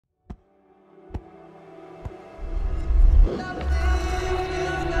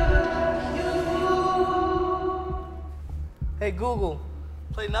Hey Google,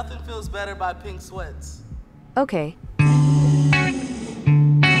 play Nothing Feels Better by Pink Sweats. Okay.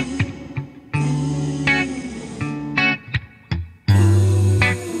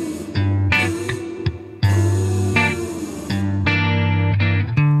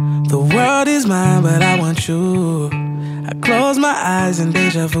 The world is mine, but I want you. I close my eyes and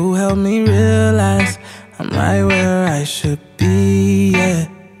deja vu helped me realize I'm right where I should be, yeah.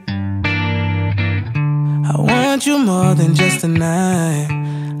 I want you more than just a night.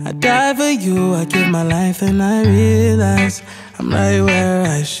 I die for you, I give my life, and I realize I'm right where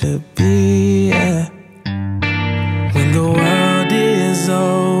I should be, yeah. When the world is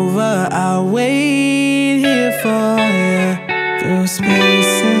over, I'll wait here for you. Through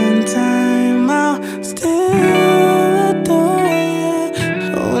space and time, I'll still adore you.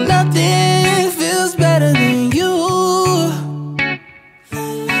 Oh, nothing feels better than you.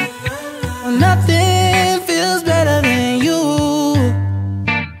 Oh, nothing feels better than you.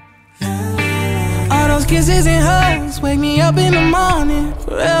 All those kisses and hugs wake me up in the morning.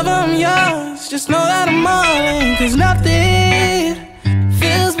 Forever I'm yours, just know that I'm all in. 'Cause nothing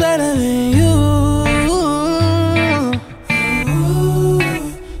feels better than you.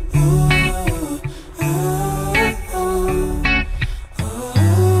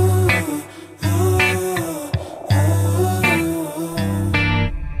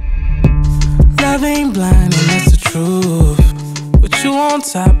 Love ain't blind and that's the truth. With you on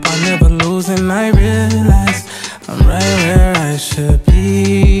top, I'll never lose. And I realize I'm right where I should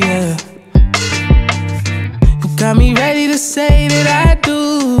be, yeah. You got me ready to say that I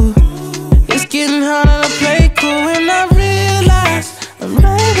do. It's getting harder to play cool. And I realize I'm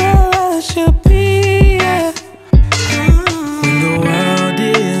right where I should be, yeah. When the world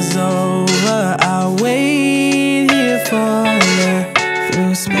is over, I'll wait here for you.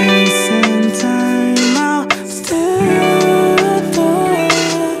 Through space and time, I'll still adore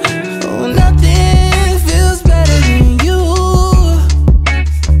you. Oh, nothing feels better than you.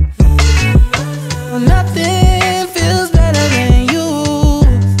 Oh, nothing feels better than you.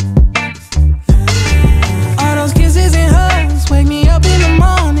 All those kisses and hugs wake me up in the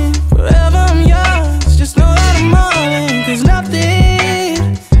morning. Forever I'm yours, just know that I'm all in. 'Cause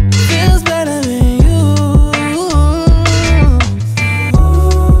nothing feels better than you.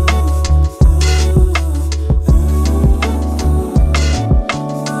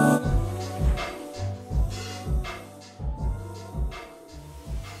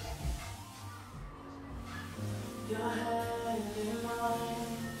 Your